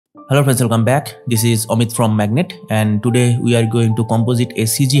Hello friends, welcome back. This is Amit from Magnet, and today we are going to composite a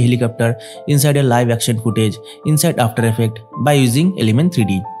CG helicopter inside a live action footage inside After Effects by using Element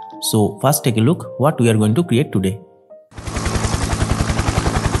 3D. So first take a look what we are going to create today.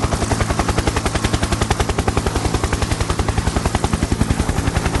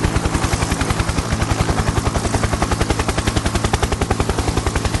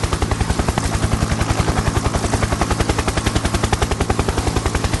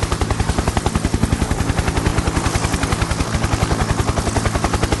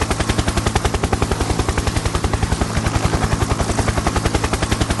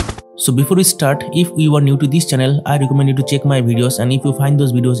 So before we start, if you are new to this channel, I recommend you to check my videos, and if you find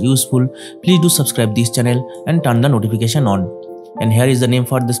those videos useful, please do subscribe this channel and turn the notification on. And here is the name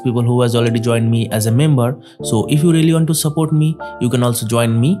for those people who has already joined me as a member. So if you really want to support me, you can also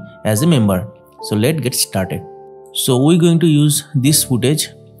join me as a member. So let's get started. So we're going to use this footage,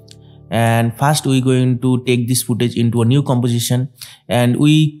 and first we're going to take this footage into a new composition, and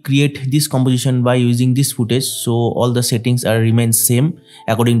we create this composition by using this footage, so all the settings are remain same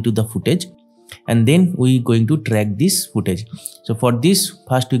according to the footage. And then we're going to track this footage. So for this,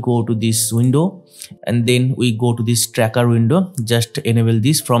 first we go to this window, and then we go to this tracker window. Just enable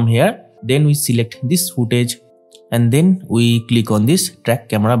this from here, then we select this footage, and then we click on this track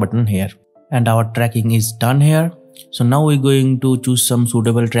camera button here, and our tracking is done here. So now we're going to choose some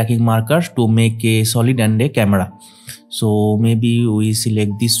suitable tracking markers to make a solid and a camera. So maybe we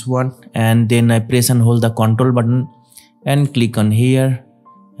select this one, and then I press and hold the control button and click on here,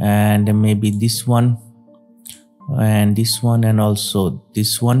 and maybe this one and this one and also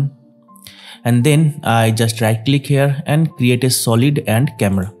this one, and then I just right click here and create a solid and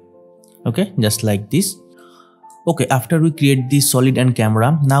camera. Okay, just like this. Okay, after we create this solid and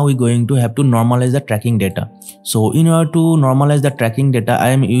camera, now we're going to have to normalize the tracking data. So in order to normalize the tracking data, I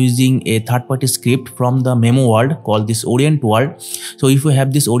am using a third-party script from the memo world called this Orient world. So if you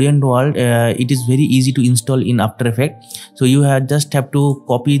have this Orient world, it is very easy to install in After Effects. So you just have to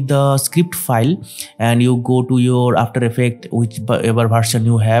copy the script file, and you go to your After Effects, whichever version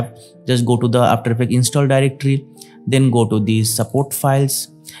you have. Just go to the After Effects install directory, then go to the support files,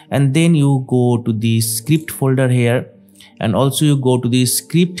 and then you go to the script folder here, and also you go to the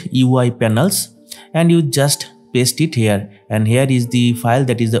script UI panels, and you just paste it here, and here is the file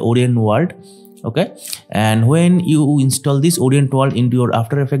that is the Orient world. Okay, and when you install this Orient world into your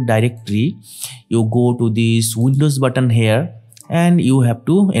After Effects directory, you go to this Windows button here, and you have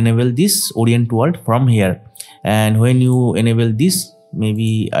to enable this Orient world from here. And when you enable this,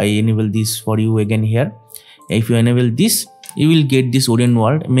 maybe I enable this for you again here. If you enable this, you will get this Orient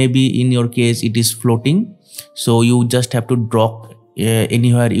world. Maybe in your case it is floating, so you just have to drop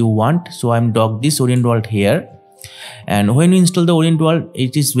anywhere you want. So I'm dock this Orient world here, and when you install the Orient world,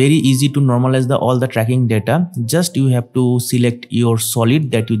 it is very easy to normalize all the tracking data. Just you have to select your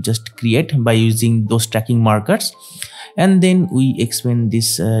solid that you just create by using those tracking markers, and then we expand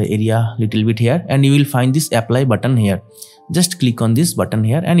this area little bit here, and you will find this apply button here. Just click on this button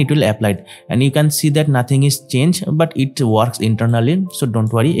here, and it will apply it, and you can see that nothing is changed, but it works internally, so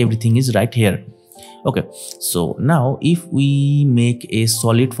don't worry, everything is right here. Okay, so now if we make a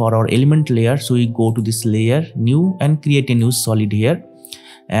solid for our element layer, so we go to this layer, new, and create a new solid here,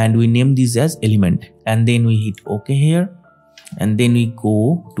 and we name this as element, and then we hit OK here, and then we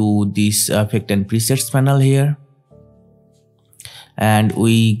go to this effect and presets panel here, and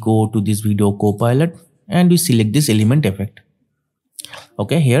we go to this video copilot, and we select this element effect.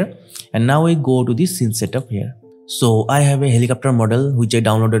 Okay, here, and now we go to this scene setup here. So I have a helicopter model which I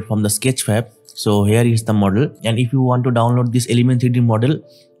downloaded from the Sketchfab. So here is the model, and if you want to download this Element 3D model,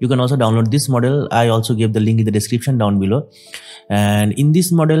 you can also download this model. I also gave the link in the description down below. And in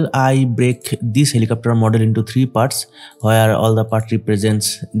this model, I break this helicopter model into 3 parts, where all the part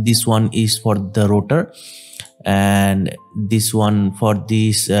represents. This one is for the rotor, and this one for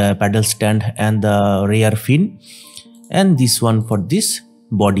this paddle stand and the rear fin, and this one for this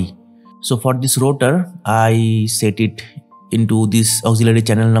body. So for this rotor, I set it into this auxiliary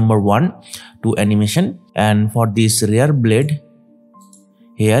channel number 1 to animation, and for this rear blade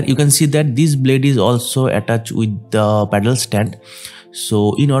here, you can see that this blade is also attached with the paddle stand.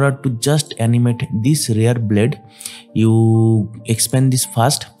 So in order to just animate this rear blade, you expand this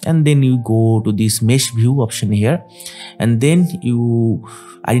first, and then you go to this mesh view option here, and then you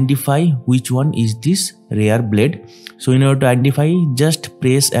identify which one is this rear blade. So in order to identify, just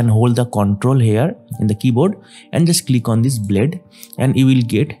press and hold the control here in the keyboard, and just click on this blade, and you will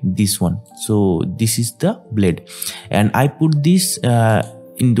get this one. So this is the blade, and I put this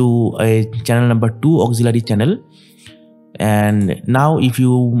into a channel number 2 auxiliary channel, And now if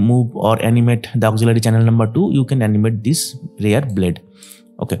you move or animate the auxiliary channel number 2, you can animate this rear blade.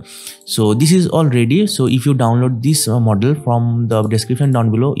 Okay, so this is all ready. So if you download this model from the description down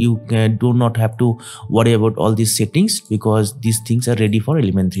below, you do not have to worry about all these settings because these things are ready for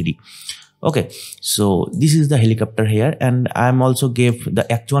Element 3D. Okay, so this is the helicopter here, and I'm also gave the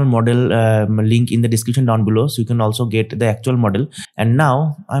actual model link in the description down below, so you can also get the actual model. And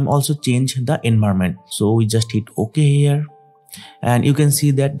now I'm also changed the environment, so we just hit OK here, and you can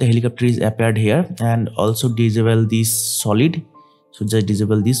see that the helicopter is appeared here. And also disable this solid, so just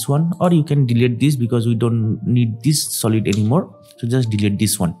disable this one, or you can delete this because we don't need this solid anymore, so just delete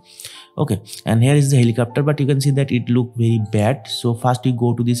this one. Okay, and here is the helicopter, but you can see that it look very bad. So first we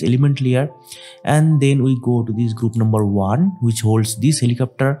go to this element layer, and then we go to this group number 1 which holds this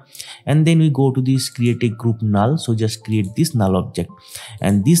helicopter, and then we go to this create a group null. So just create this null object,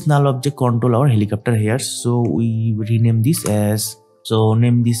 and this null object control our helicopter here. So we rename this as, so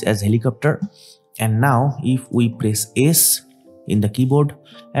name this as helicopter. And now if we press S in the keyboard,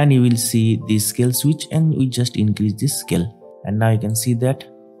 and you will see this scale switch, and we just increase this scale, and now you can see that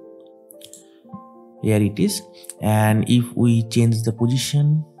here it is. And if we change the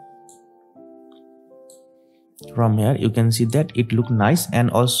position from here, you can see that it look nice. And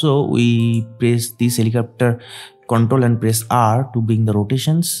also we press this helicopter control and press R to bring the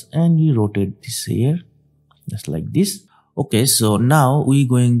rotations, and we rotate this here just like this. Okay, so now we're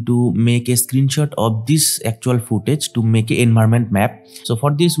going to make a screenshot of this actual footage to make an environment map. So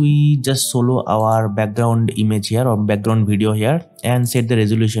for this, we just solo our background image here or background video here, and set the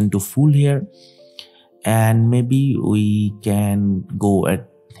resolution to full here. And maybe we can go at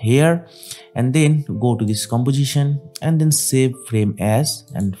here, and then go to this composition, and then save frame as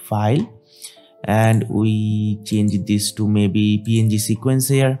and file, and we change this to maybe PNG sequence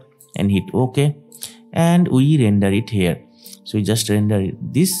here, and hit OK, and we render it here. So we just render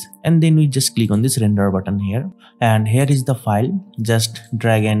this, and then we just click on this render button here, and here is the file. Just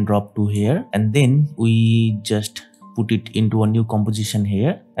drag and drop to here, and then we just put it into a new composition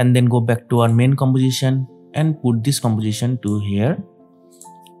here, and then go back to our main composition and put this composition to here.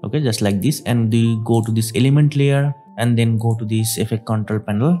 Okay, just like this. And we go to this element layer, and then go to this effect control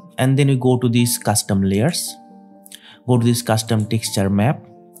panel, and then we go to these custom layers, go to this custom texture map,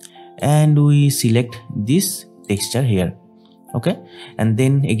 and we select this texture here. Okay, and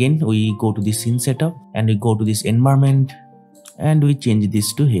then again we go to this scene setup, and we go to this environment, and we change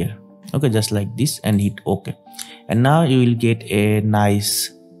this to here. Okay, just like this, and hit OK. And now you will get a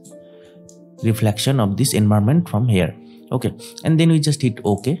nice reflection of this environment from here. Okay, and then we just hit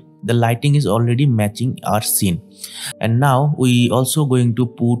OK. The lighting is already matching our scene. And now we also going to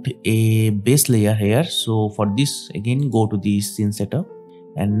put a base layer here. So for this, again go to the scene setup,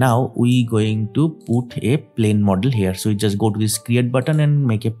 and now we going to put a plane model here. So we just go to this create button and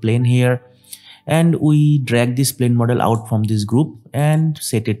make a plane here, and we drag this plane model out from this group and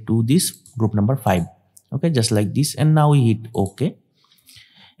set it to this group number 5. Okay, just like this. And now we hit OK,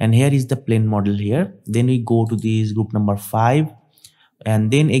 and here is the plane model here. Then we go to this group number 5,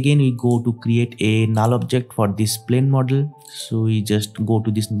 and then again we go to create a null object for this plane model. So we just go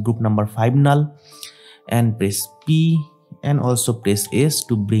to this group number 5 null, and press P, and also press S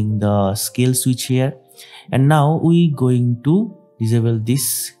to bring the scale switch here. And now we going to disable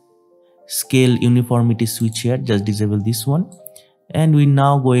this scale uniformity switch here. Just disable this one, and we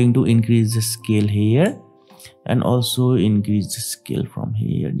now going to increase the scale here, and also increase the scale from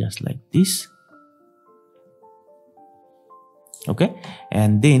here just like this. Okay,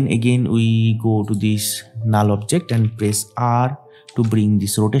 and then again we go to this null object and press R to bring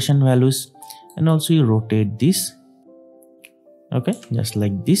this rotation values, and also you rotate this. Okay, just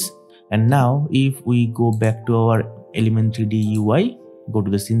like this. And now if we go back to our Element 3D UI, go to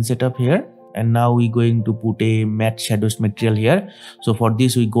the scene setup here, and now we going to put a matte shadows material here. So for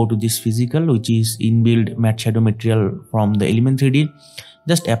this we go to this physical, which is inbuilt matte shadow material from the Element 3D.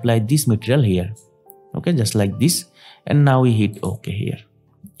 Just apply this material here. Okay, just like this. And now we hit OK here,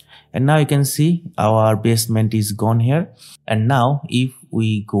 and now you can see our basement is gone here. And now if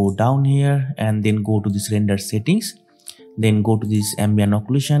we go down here and then go to this render settings, then go to this ambient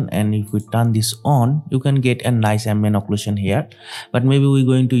occlusion, and if we turn this on, you can get a nice ambient occlusion here. But maybe we're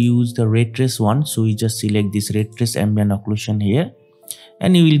going to use the ray trace one, so we just select this ray trace ambient occlusion here,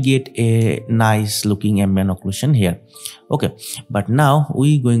 and you will get a nice looking ambient occlusion here. Okay, but now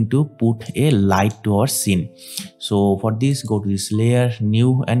we're going to put a light to our scene. So for this, go to this layer,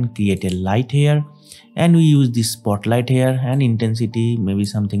 new, and create a light here, and we use this spotlight here, and intensity maybe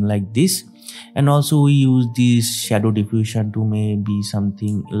something like this. And also we use this shadow diffusion to maybe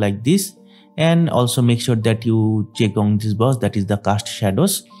something like this, and also make sure that you check on this box, that is the cast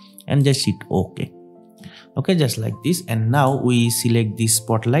shadows, and just hit OK. Okay, just like this. And now we select this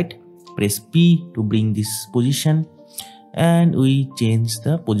spotlight, press P to bring this position, and we change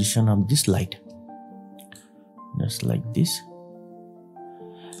the position of this light just like this.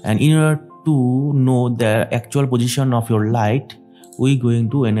 And in order to know the actual position of your light, we're going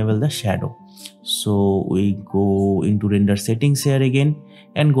to enable the shadow. So we go into render settings here again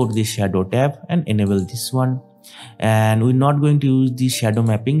and go to the shadow tab and enable this one. And we're not going to use the shadow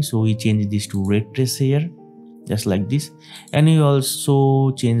mapping, so we change this to red trace here just like this. And we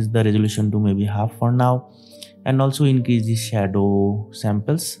also change the resolution to maybe half for now, and also increase the shadow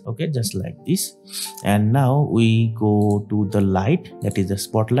samples. Okay, just like this. And now we go to the light, that is the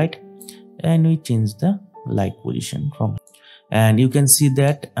spotlight, and we change the light position from here. And you can see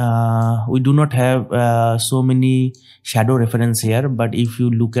that we do not have so many shadow reference here, but if you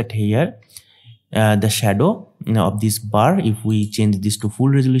look at here, the shadow of this bar, if we change this to full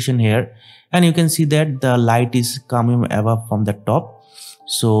resolution here, and you can see that the light is coming above from the top.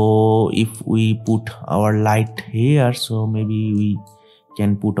 So if we put our light here, so maybe we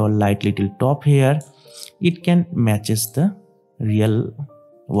can put our light little top here, it can matches the real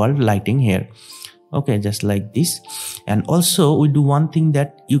world lighting here. Okay, just like this. And also we do one thing,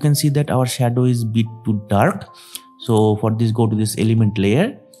 that you can see that our shadow is bit too dark. So for this, go to this element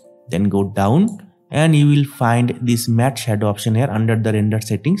layer, then go down, and you will find this matte shadow option here under the render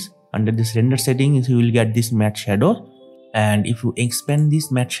settings. Under this render settings, you will get this matte shadow. And if you expand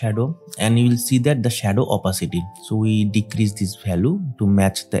this matte shadow, and you will see that the shadow opacity, so we decrease this value to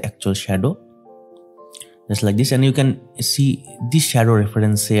match the actual shadow just like this. And you can see this shadow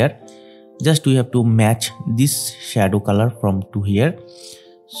reference here. Just we have to match this shadow color from to here.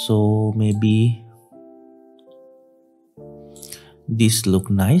 So maybe this look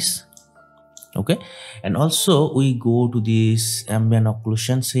nice. Okay, and also we go to this ambient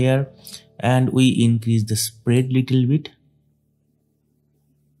occlusions here, and we increase the spread little bit,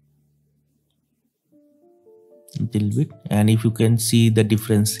 and if you can see the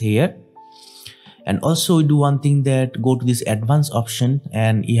difference here. And also we do one thing, that go to this advanced option,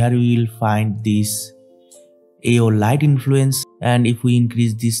 and here we will find this AO light influence, and if we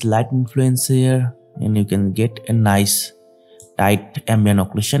increase this light influence here, and you can get a nice tight ambient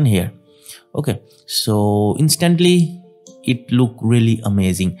occlusion here. Okay, so instantly it look really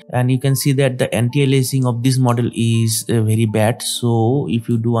amazing. And you can see that the anti-aliasing of this model is very bad. So if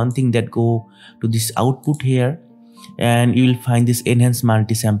you do one thing, that go to this output here, and you will find this enhanced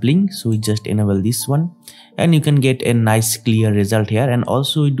multi-sampling. So we just enable this one, and you can get a nice clear result here. And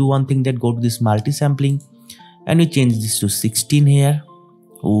also we do one thing, that go to this multi-sampling, and we change this to 16 here.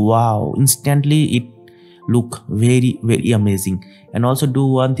 Wow, instantly it look very amazing. And also do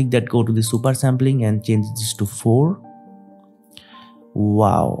one thing, that go to the super sampling and change this to 4.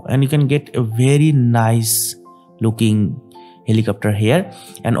 Wow, and you can get a very nice looking helicopter here.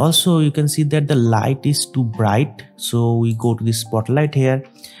 And also you can see that the light is too bright, so we go to the spotlight here,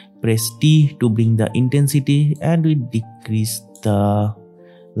 press T to bring the intensity, and we decrease the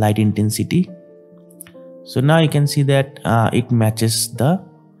light intensity. So now you can see that it matches the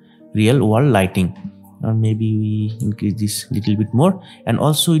real world lighting. Or maybe we increase this little bit more. And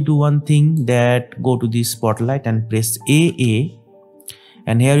also we do one thing, that go to the spotlight and press AA,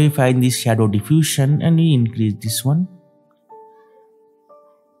 and here we find this shadow diffusion, and we increase this one,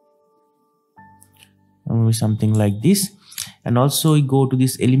 maybe something like this. And also we go to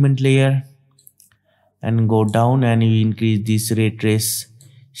this element layer and go down, and we increase this ray trace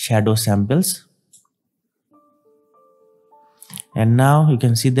shadow samples. And now you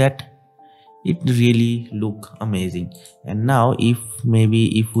can see that it really look amazing. And now if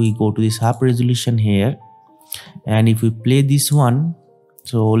we go to this half resolution here, and if we play this one,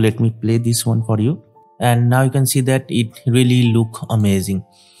 so let me play this one for you, and now you can see that it really look amazing.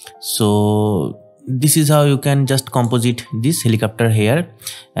 So this is how you can just composite this helicopter here,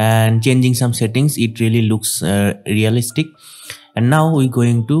 and changing some settings, it really looks realistic. And now we're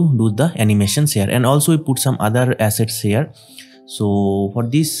going to do the animations here, and also we put some other assets here. So for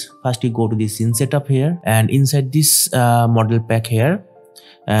this, first you go to the scene setup here, and inside this model pack here,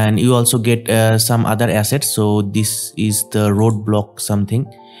 and you also get some other assets. So this is the roadblock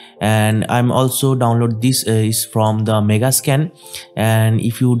something, and I'm also download this is from the megascan. And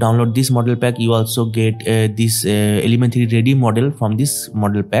if you download this model pack, you also get this elementary ready model from this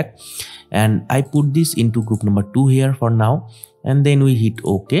model pack. And I put this into group number 2 here for now, and then we hit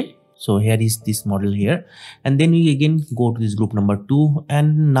OK. So here is this model here, and then we again go to this group number 2,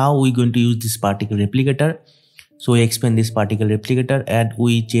 and now we're going to use this particle replicator So we expand this particle replicator and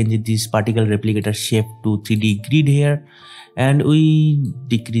we change this particle replicator shape to 3D grid here, and we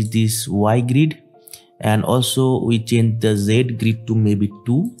decrease this Y grid, and also we change the Z grid to maybe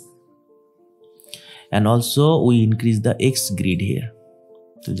 2, and also we increase the X grid here.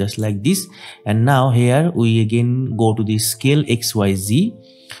 So just like this. And now here we again go to the scale XYZ.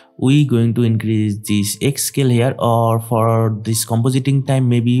 We going to increase this X scale here, or for this compositing time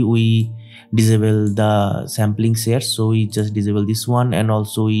maybe we disable the sampling here. So we just disable this one, and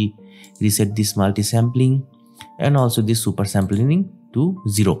also we reset this multi-sampling and also this super sampling to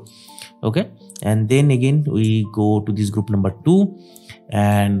 0. Okay, and then again we go to this group number 2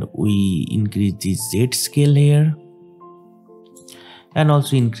 and we increase the Z scale here and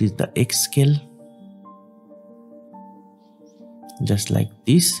also increase the X scale just like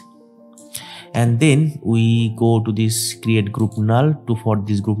this. And then we go to this create group null to for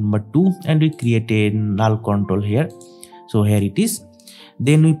this group number 2, and we create a null control here. So here it is.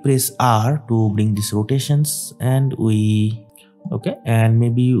 Then we press R to bring these rotations, and we okay, and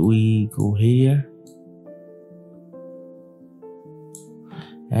maybe we go here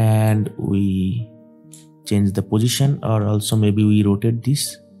and we change the position, or also maybe we rotate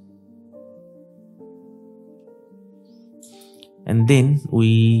this. And then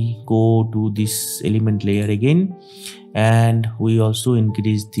we go to this element layer again, and we also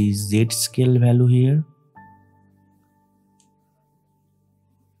increase the Z scale value here.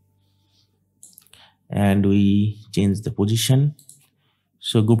 And we change the position.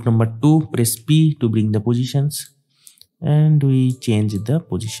 So group number 2, press P to bring the positions, and we change the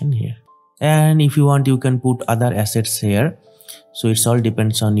position here. And if you want, you can put other assets here. So it's all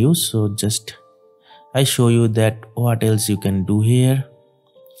depends on you. So just I show you that what else you can do here.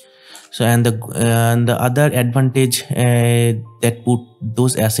 So and the other advantage that put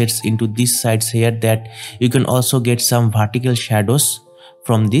those assets into these sides here, that you can also get some vertical shadows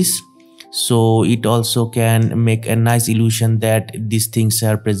from this. So it also can make a nice illusion that these things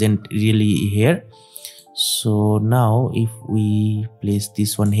are present really here. So now if we place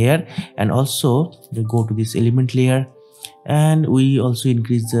this one here, and also we go to this element layer, and we also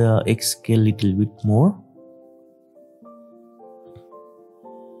increase the X scale little bit more,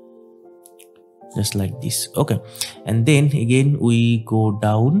 just like this. Okay, and then again we go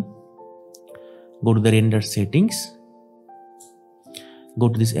down, go to the render settings, go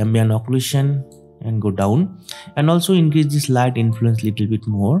to this ambient occlusion and go down, and also increase this light influence little bit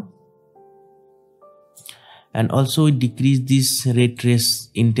more, and also decrease this ray trace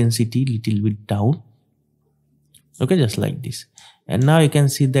intensity little bit down. Okay, just like this. And now you can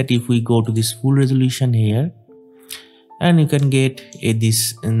see that if we go to this full resolution here, and you can get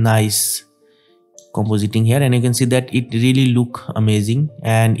this nice compositing here, and you can see that it really look amazing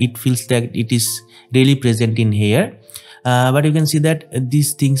and it feels that it is really present in here. But you can see that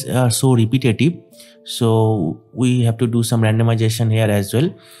these things are so repetitive, so we have to do some randomization here as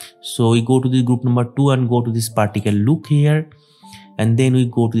well. So we go to the group number 2 and go to this particle look here, and then we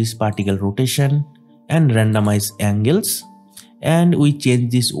go to this particle rotation and randomize angles, and we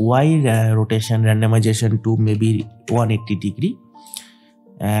change this Y rotation randomization to maybe 180 degree.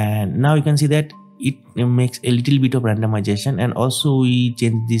 And now you can see that it makes a little bit of randomization, and also we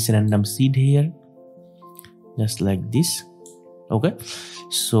change this random seed here just like this. Okay,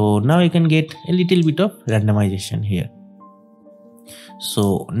 so now you can get a little bit of randomization here.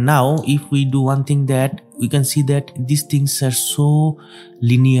 So now if we do one thing, that we can see that these things are so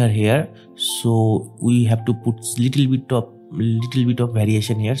linear here, so we have to put little bit of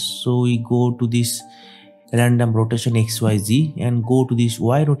variation here. So we go to this random rotation XYZ and go to this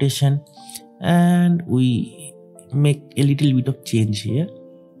Y rotation, and we make a little bit of change here,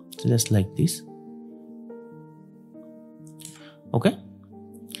 so just like this. Okay,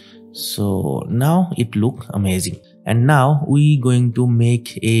 so now it look amazing. And now we going to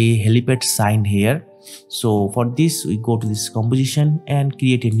make a helipad sign here. So for this we go to this composition and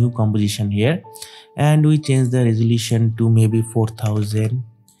create a new composition here, and we change the resolution to maybe 4000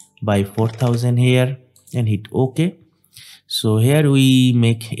 by 4000 here and hit OK. So here we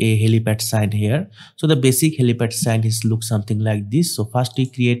make a helipad sign here. So the basic helipad sign is look something like this. So first we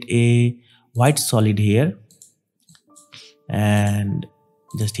create a white solid here and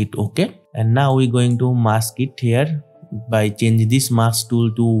just hit OK. And now we're going to mask it here by changing this mask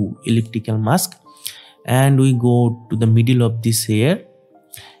tool to elliptical mask, and we go to the middle of this here,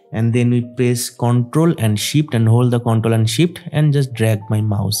 and then we press Ctrl and Shift and hold the Ctrl and Shift and just drag my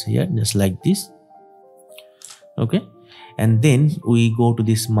mouse here just like this. Okay, and then we go to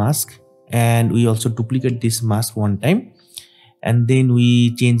this mask and we also duplicate this mask one time, and then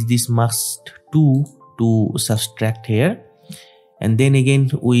we change this mask to to subtract here, and then again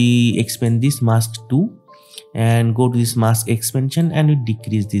we expand this mask to and go to this mask expansion and we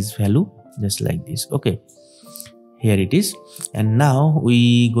decrease this value just like this. Okay, here it is. And now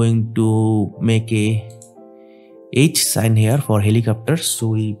we going to make a H sign here for helicopter. So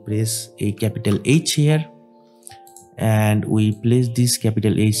we press a capital H here and we place this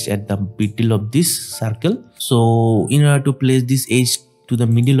capital H at the middle of this circle. So in order to place this H to the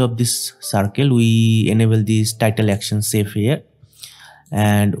middle of this circle, we enable this title action safe here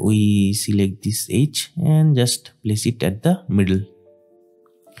and we select this H and just place it at the middle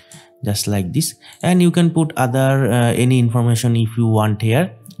just like this. And you can put other any information if you want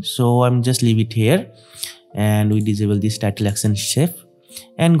here. So I'm just leave it here and we disable this title action safe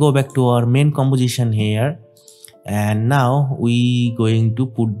and go back to our main composition here. And now we going to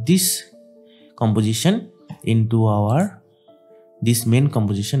put this composition into our this main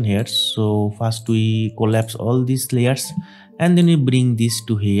composition here. So first we collapse all these layers and then we bring this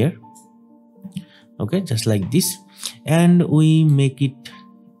to here. Okay, just like this, and we make it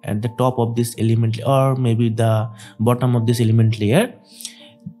at the top of this element or maybe the bottom of this element layer,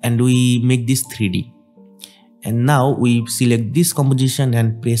 and we make this 3D. And now we select this composition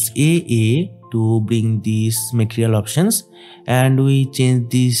and press AA to bring these material options, and we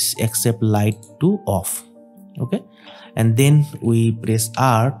change this except light to off. Okay, and then we press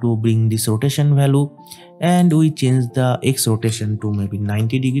R to bring this rotation value and we change the X rotation to maybe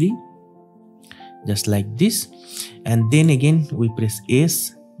 90 degree just like this. And then again we press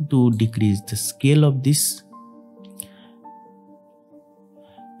S to decrease the scale of this,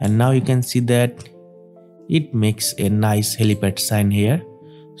 and now you can see that it makes a nice helipad sign here.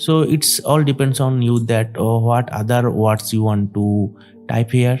 So it's all depends on you that what other words you want to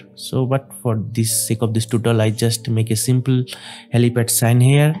type here. So but for this sake of this tutorial I just make a simple helipad sign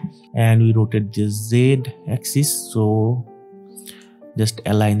here and we rotate the Z axis. So just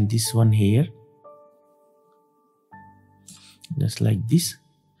align this one here just like this,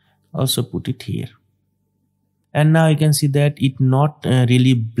 also put it here. And now you can see that it not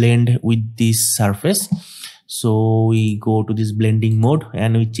really blend with this surface. So we go to this blending mode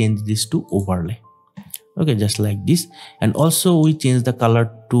and we change this to overlay. Okay, just like this. And also we change the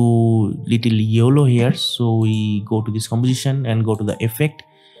color to little yellow here. So we go to this composition and go to the effect,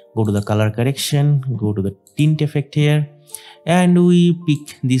 go to the color correction, go to the tint effect here, and we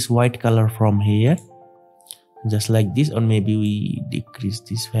pick this white color from here just like this, or maybe we decrease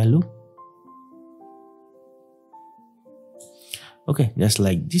this value. Okay, just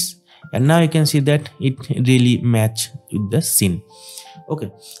like this. And now you can see that it really match with the scene.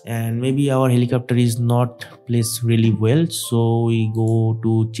 Okay, and maybe our helicopter is not placed really well, so we go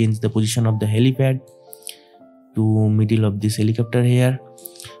to change the position of the helipad to middle of this helicopter here,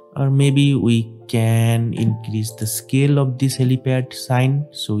 or maybe we can increase the scale of this helipad sign.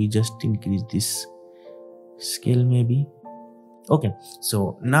 So we just increase this scale maybe. Okay,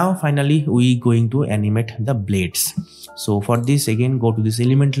 so now finally we going to animate the blades. So for this again go to this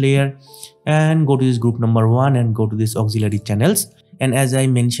element layer and go to this group number 1 and go to this auxiliary channels. And as I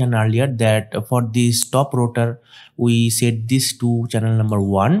mentioned earlier that for this top rotor we set this to channel number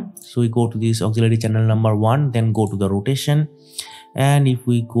 1. So we go to this auxiliary channel number 1, then go to the rotation, and if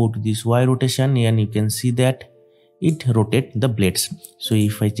we go to this Y rotation, and you can see that it rotate the blades. So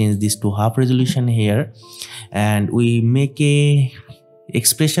if I change this to half resolution here and we make a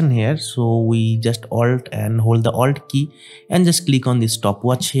expression here, so we just alt and hold the alt key and just click on this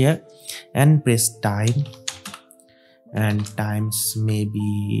stopwatch here and press time, and times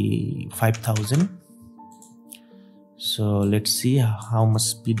maybe 5000. So let's see how much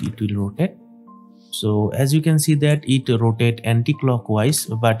speed it will rotate. So as you can see that it rotate anti-clockwise,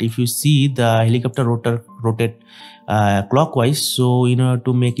 but if you see the helicopter rotor rotate clockwise, so in order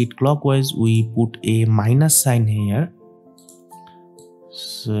to make it clockwise we put a minus sign here.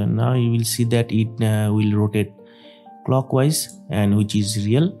 So now you will see that it will rotate clockwise, and which is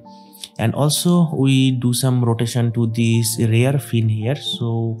real. And also we do some rotation to this rear fin here.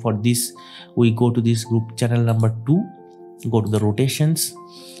 So for this we go to this group channel number 2, go to the rotations,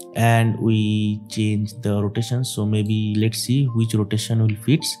 and we change the rotation. So maybe let's see which rotation will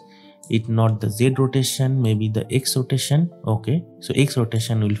fit it, not the Z rotation, maybe the X rotation. Okay, so X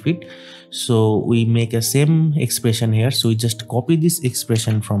rotation will fit. So we make a same expression here, so we just copy this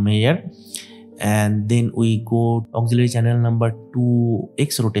expression from here and then we go auxiliary channel number 2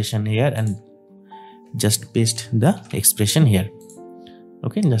 X rotation here and just paste the expression here.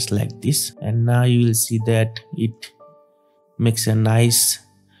 Okay, just like this. And now you will see that it makes a nice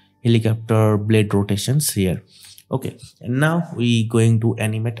helicopter blade rotations here. Okay, and now we going to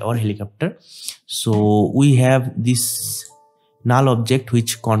animate our helicopter. So we have this null object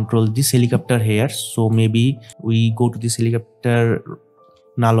which control this helicopter here. So maybe we go to this helicopter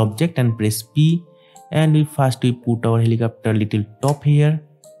null object and press P, and we put our helicopter little top here,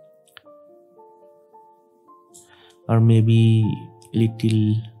 or maybe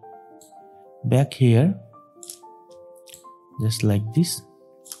little back here, just like this.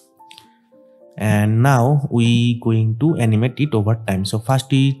 And now we going to animate it over time. So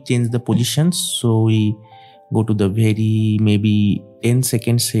first we change the positions. So we go to the very maybe 10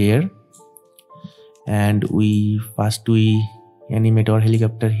 seconds here, and we animate our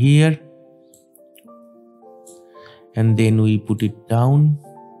helicopter here, and then we put it down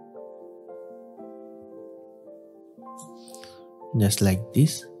just like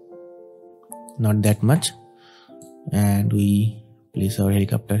this, not that much, and we place our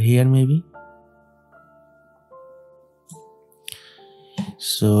helicopter here maybe.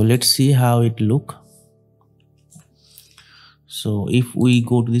 So let's see how it look. So if we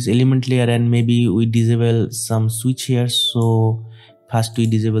go to this element layer and maybe we disable some switch here. So first we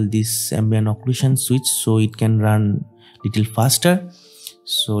disable this ambient occlusion switch so it can run little faster.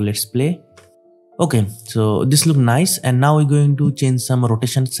 So let's play. Okay, so this look nice, and now we're going to change some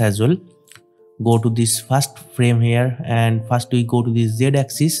rotations as well. Go to this first frame here, and first we go to this Z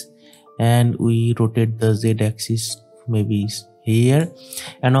axis and we rotate the Z axis maybe here,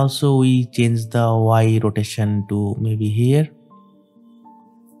 and also we change the Y rotation to maybe here,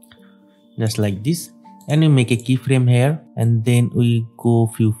 just like this. And we make a keyframe here, and then we go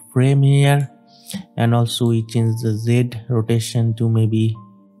few frame here, and also we change the Z rotation to maybe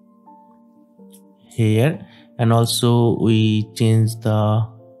here, and also we change the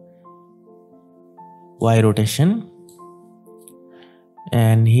Y rotation,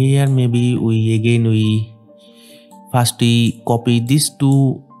 and here maybe we first we copy these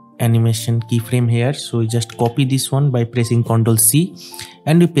two animation keyframe here. So we just copy this one by pressing Ctrl C,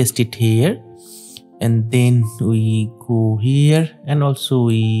 and we paste it here, and then we go here, and also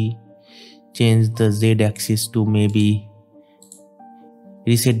we change the Z axis to maybe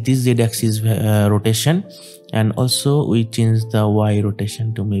reset this Z axis rotation, and also we change the Y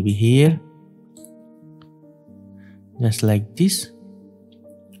rotation to maybe here, just like this.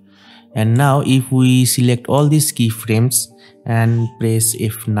 And now if we select all these keyframes and press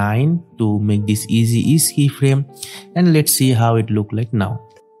F9 to make this easy ease keyframe, and let's see how it look like now.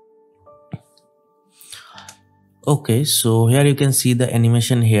 Okay, so here you can see the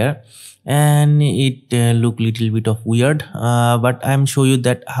animation here, and it look little bit of weird, but I'm show you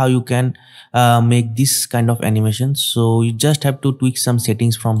that how you can make this kind of animation. So you just have to tweak some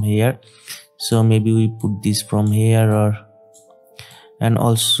settings from here. So maybe we put this from here, and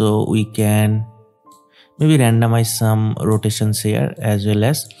also we can maybe randomize some rotations here as well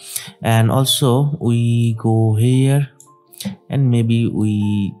as, and also we go here and maybe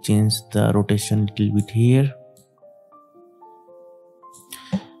we change the rotation little bit here.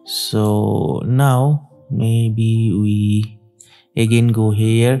 So now maybe we again go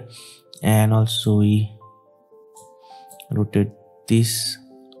here, and also we rotate this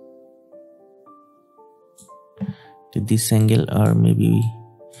to this angle, or maybe we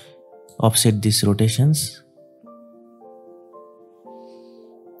offset these rotations.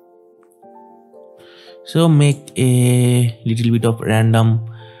 So make a little bit of random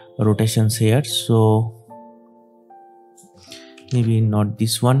rotations here. So maybe not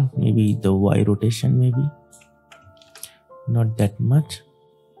this one, maybe the Y rotation, maybe not that much,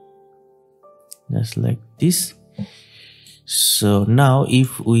 just like this. So now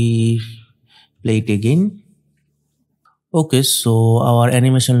if we play it again, okay, so our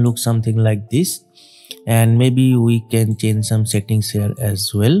animation looks something like this, and maybe we can change some settings here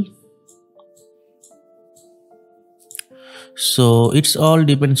as well. So it's all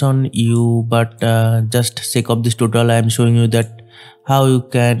depends on you, but just sake of this tutorial I am showing you that how you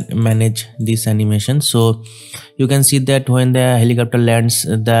can manage this animation. So you can see that when the helicopter lands,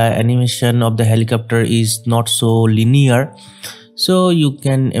 the animation of the helicopter is not so linear. So you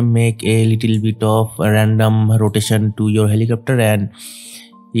can make a little bit of a random rotation to your helicopter, and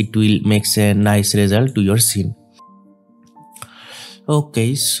it will make a nice result to your scene.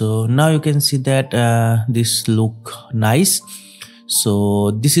 Okay, so now you can see that this look nice.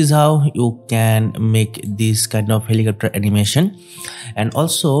 So this is how you can make this kind of helicopter animation. And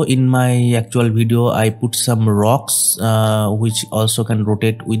also in my actual video I put some rocks which also can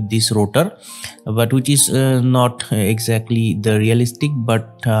rotate with this rotor, but which is not exactly the realistic,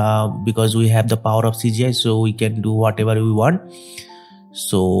 but because we have the power of CGI, so we can do whatever we want.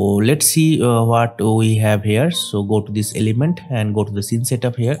 So let's see what we have here. So go to this element and go to the scene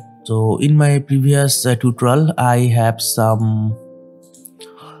setup here. So in my previous tutorial, I have some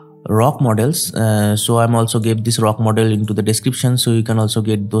rock models. So I'm also gave this rock model into the description, so you can also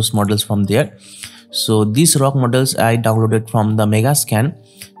get those models from there. So these rock models I downloaded from the megascan.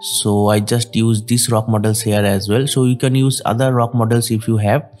 So I just use these rock models here as well. So you can use other rock models if you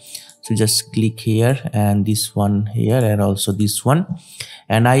have. So just click here and this one here and also this one,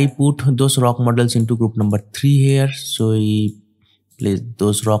 and I put those rock models into group number 3 here. So we place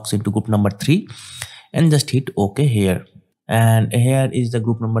those rocks into group number 3 and just hit OK here. And here is the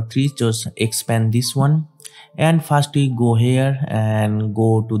group number 3. Just expand this one, and first we go here and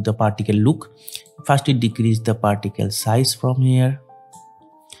go to the particle look. First we decrease the particle size from here,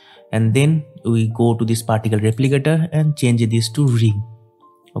 and then we go to this particle replicator and change this to ring.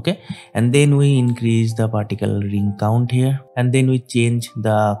 Okay, and then we increase the particle ring count here, and then we change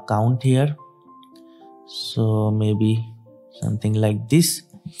the count here. So maybe something like this.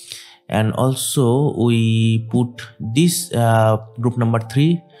 And also we put this group number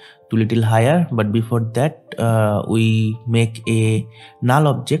 3 to little higher, but before that we make a null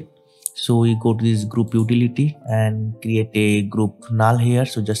object. So we go to this group utility and create a group null here.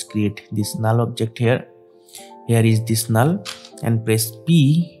 So just create this null object here. Here is this null, and press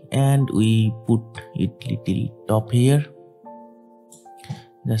P and we put it little top here,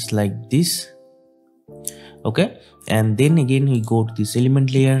 just like this. Okay, and then again we go to this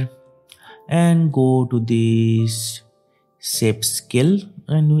element layer and go to this shape scale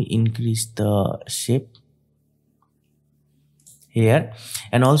and we increase the shape here.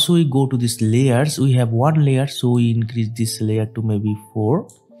 And also we go to this layers. We have one layer, so we increase this layer to maybe 4,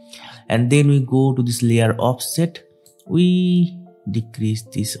 and then we go to this layer offset. We decrease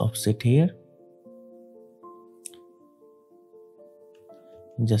this offset here,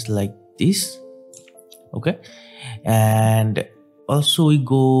 just like this. Okay, and also we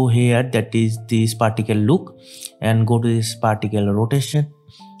go here, that is this particle look, and go to this particle rotation,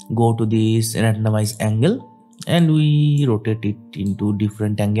 go to this randomize angle, and we rotate it into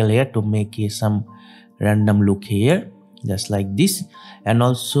different angle here to make some random look here, just like this. And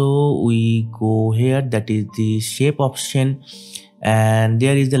also we go here, that is the shape option, and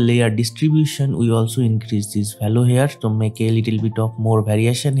there is the layer distribution. We also increase this value here to make a little bit of more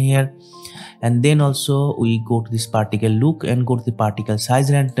variation here. And then also we go to this particle look and go to the particle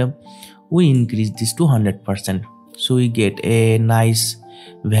size random. We increase this to 100%, so we get a nice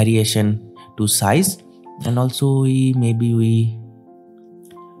variation to size. And also maybe we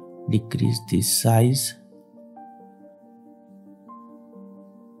decrease this size,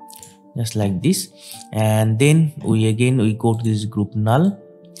 just like this. And then we go to this group null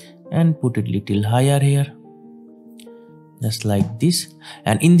and put it little higher here, just like this.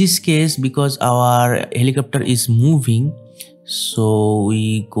 And in this case, because our helicopter is moving, so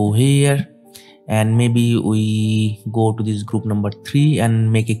we go here and maybe we go to this group number 3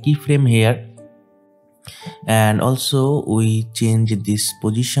 and make a keyframe here. And also we change this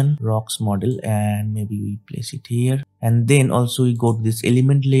position rocks model and maybe we place it here. And then also we go to this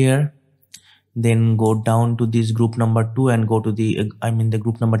element layer, then go down to this group number 2 and go to the the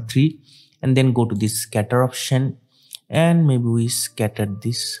group number 3, and then go to this scatter option, and maybe we scatter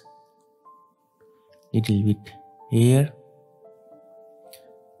this little bit here,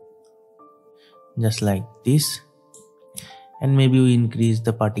 just like this. And maybe we increase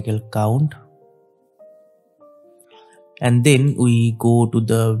the particle count, and then we go to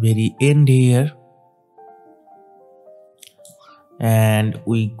the very end here and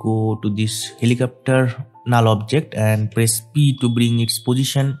we go to this helicopter null object and press P to bring its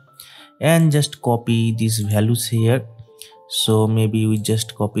position, and just copy these values here. So maybe we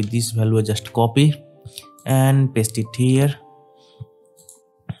just copy this value, just copy and paste it here.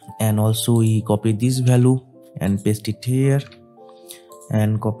 And also we copy this value and paste it here,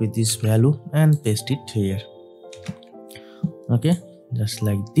 and copy this value and paste it here. Okay, just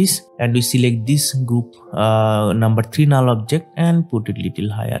like this. And we select this group number 3 null object and put it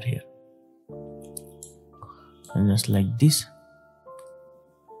little higher here, and just like this.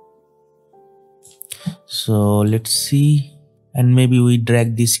 So let's see, and maybe we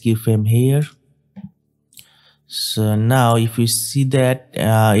drag this keyframe here. So now if you see that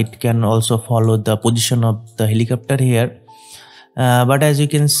it can also follow the position of the helicopter here. But as you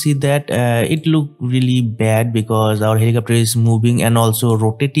can see that it look really bad because our helicopter is moving and also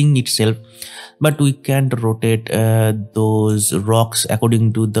rotating itself, but we can't rotate those rocks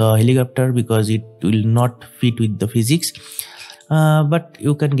according to the helicopter because it will not fit with the physics. but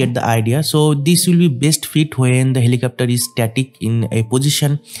you can get the idea. So this will be best fit when the helicopter is static in a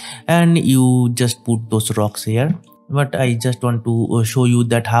position and you just put those rocks here. But I just want to show you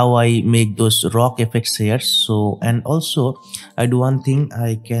that how I make those rock effects here. So, and also I do one thing,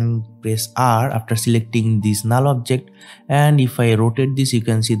 I can press R after selecting this null object, and if I rotate this, you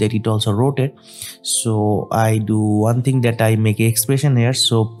can see that it also rotate. So I do one thing, that I make an expression here.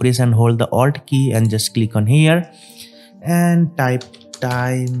 So press and hold the Alt key and just click on here and type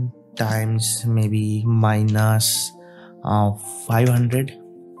time times maybe minus 500.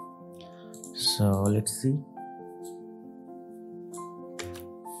 So let's see.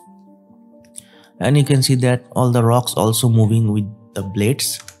 And you can see that all the rocks also moving with the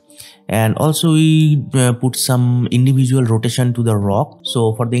blades. And also we put some individual rotation to the rock.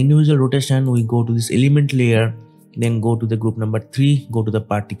 So for the individual rotation, we go to this element layer, then go to the group number 3, go to the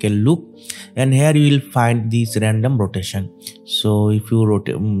particle loop, and here you will find this random rotation. So if you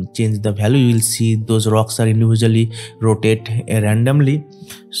rotate, change the value, you will see those rocks are individually rotate randomly.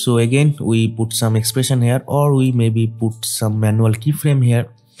 So again, we put some expression here, or we maybe put some manual keyframe here.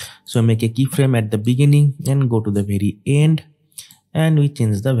 So make a keyframe at the beginning and go to the very end, and we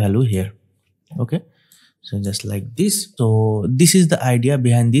change the value here. Okay, so just like this. So this is the idea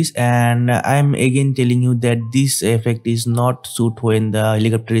behind this, and I'm again telling you that this effect is not suit when the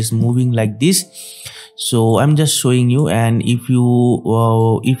helicopter is moving like this. So I'm just showing you, and if you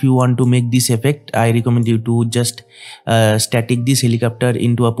want to make this effect, I recommend you to just static this helicopter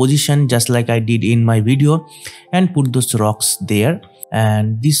into a position just like I did in my video, and put those rocks there,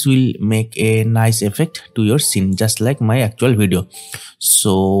 and this will make a nice effect to your scene just like my actual video.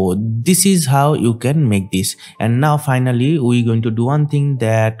 So this is how you can make this. And now finally we're going to do one thing,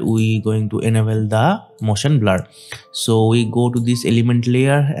 that we're going to enable the motion blur. So we go to this element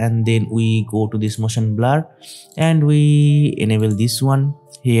layer, and then we go to this motion blur, and we enable this one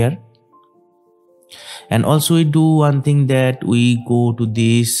here. And also we do one thing, that we go to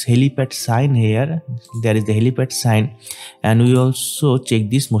this helipad sign here. There is the helipad sign, and we also check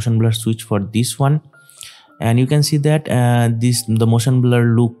this motion blur switch for this one. And you can see that the motion blur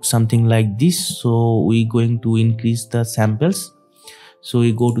look something like this. So we going to increase the samples. So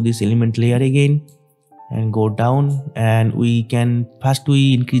we go to this element layer again and go down, and we can first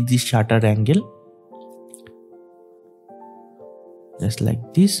we increase this shutter angle just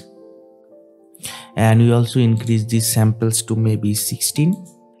like this. And we also increase these samples to maybe 16.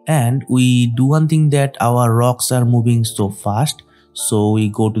 And we do one thing, that our rocks are moving so fast. So we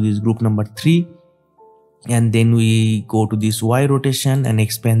go to this group number 3, and then we go to this Y rotation and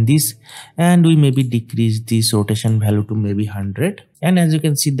expand this, and we maybe decrease this rotation value to maybe 100. And as you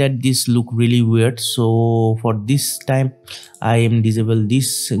can see that this look really weird. So for this time I am disable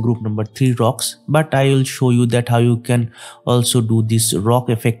this group number 3 rocks, but I will show you that how you can also do this rock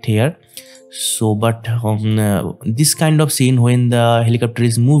effect here. So but this kind of scene when the helicopter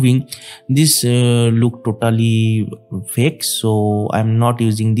is moving, this look totally fake, so I'm not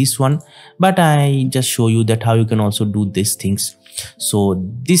using this one, but I just show you that how you can also do these things. So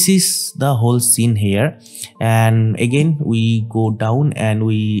this is the whole scene here. And again we go down and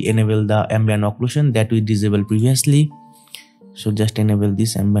we enable the ambient occlusion that we disabled previously. So just enable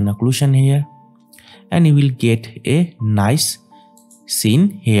this ambient occlusion here, and you will get a nice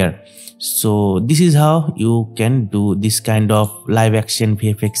scene here. So this is how you can do this kind of live action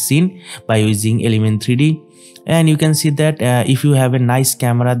VFX scene by using Element 3D. And you can see that if you have a nice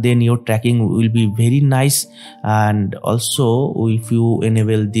camera, then your tracking will be very nice. And also if you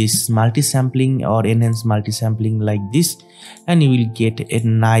enable this multi-sampling or enhance multi-sampling like this, and you will get a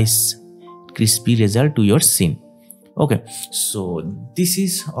nice crispy result to your scene. Okay, so this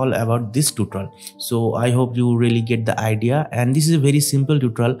is all about this tutorial. So I hope you really get the idea, and this is a very simple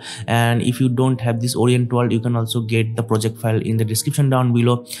tutorial. And if you don't have this Orient World, you can also get the project file in the description down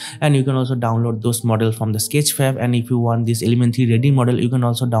below, and you can also download those models from the Sketchfab. And if you want this Element 3 ready model, you can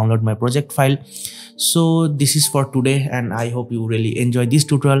also download my project file. So this is for today, and I hope you really enjoy this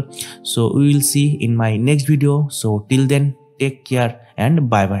tutorial. So we will see in my next video. So till then, take care and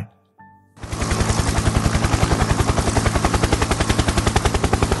bye bye.